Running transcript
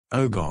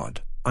Oh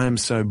God, I am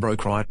so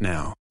broke right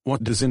now.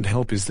 What doesn't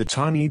help is that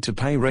I need to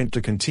pay rent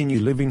to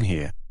continue living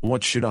here.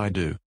 What should I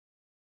do?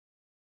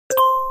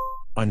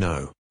 I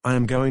know. I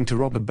am going to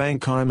rob a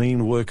bank. I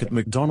mean work at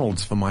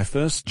McDonald's for my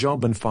first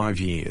job in 5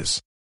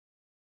 years.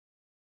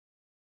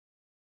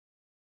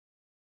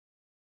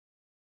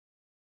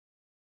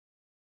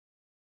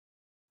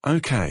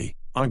 Okay,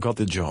 I got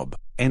the job.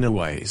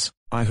 Anyways,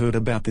 I heard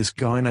about this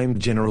guy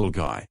named General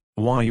Guy.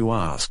 Why, you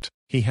asked?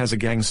 He has a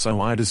gang, so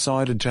I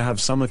decided to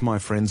have some of my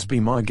friends be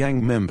my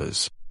gang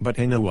members. But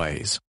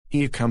anyways,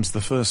 here comes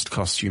the first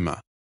customer.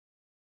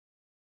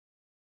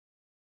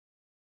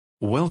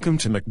 Welcome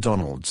to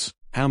McDonald's.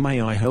 How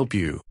may I help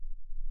you?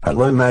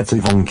 Hello,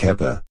 Matthew Von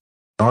Kepper.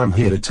 I'm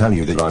here to tell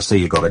you that I see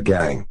you got a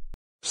gang.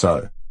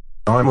 So,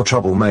 I'm a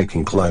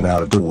troublemaking clone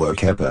out of Dua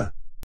Kepper.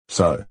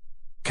 So,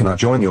 can I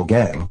join your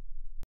gang?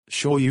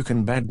 Sure, you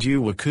can, bad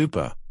Dua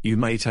Koopa. You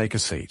may take a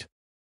seat.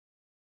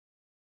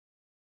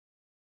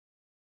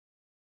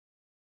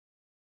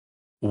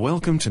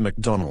 Welcome to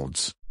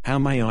McDonald's. How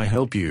may I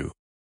help you?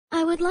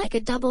 I would like a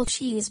double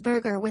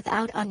cheeseburger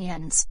without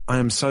onions. I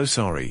am so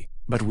sorry,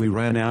 but we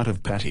ran out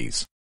of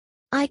patties.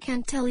 I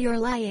can tell you're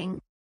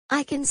lying.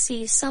 I can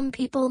see some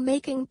people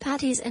making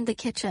patties in the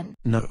kitchen.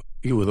 No,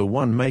 you are the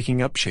one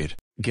making up shit.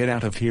 Get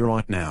out of here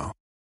right now.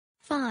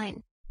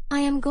 Fine. I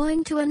am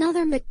going to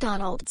another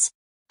McDonald's.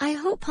 I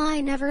hope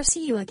I never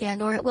see you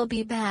again, or it will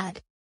be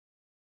bad.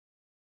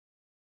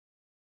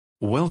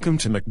 Welcome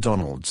to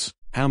McDonald's.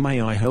 How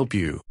may I help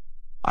you?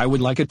 I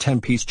would like a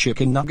 10-piece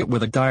chicken nugget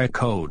with a Diet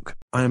Coke.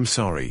 I am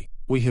sorry,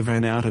 we have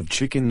ran out of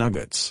chicken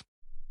nuggets.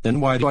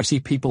 Then why do I see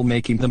people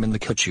making them in the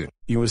kitchen?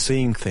 You are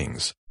seeing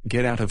things.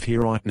 Get out of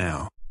here right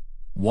now.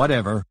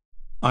 Whatever.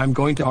 I'm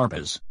going to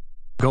Arby's.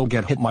 Go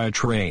get hit by a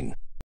train.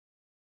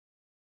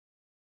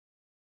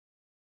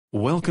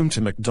 Welcome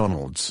to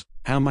McDonald's.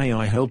 How may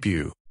I help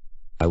you?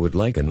 I would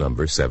like a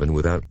number 7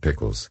 without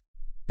pickles.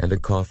 And a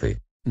coffee.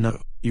 No,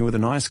 you are the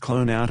nice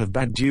clone out of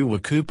Bad Dua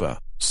Koopa,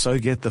 so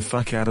get the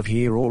fuck out of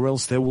here or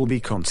else there will be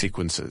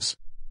consequences.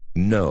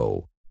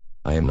 No.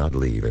 I am not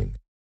leaving.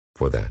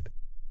 For that.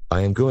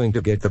 I am going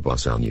to get the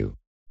boss on you.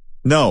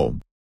 No.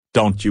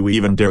 Don't you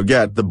even dare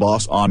get the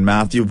boss on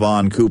Matthew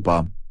Von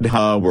Koopa,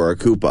 Dua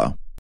Koopa.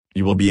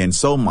 You will be in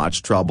so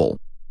much trouble.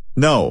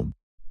 No.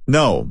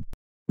 No.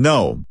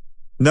 No.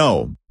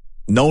 No.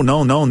 No,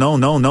 no, no, no,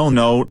 no, no,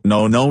 no,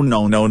 no, no,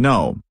 no, no,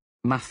 no.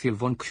 Matthew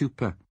Von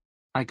Koopa.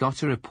 I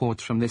got a report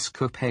from this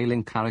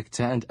Koopa-hailing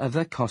character and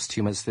other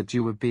costumers that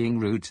you were being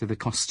rude to the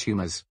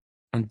costumers.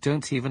 And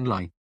don't even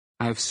lie.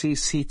 I have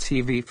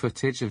CCTV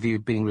footage of you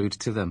being rude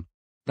to them.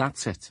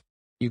 That's it.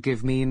 You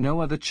give me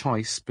no other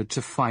choice but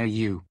to fire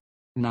you.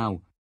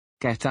 Now,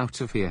 get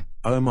out of here.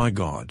 Oh my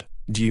God,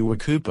 Dua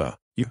Koopa,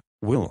 you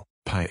will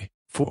pay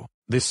for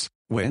this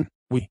when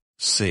we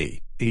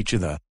see each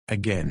other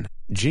again.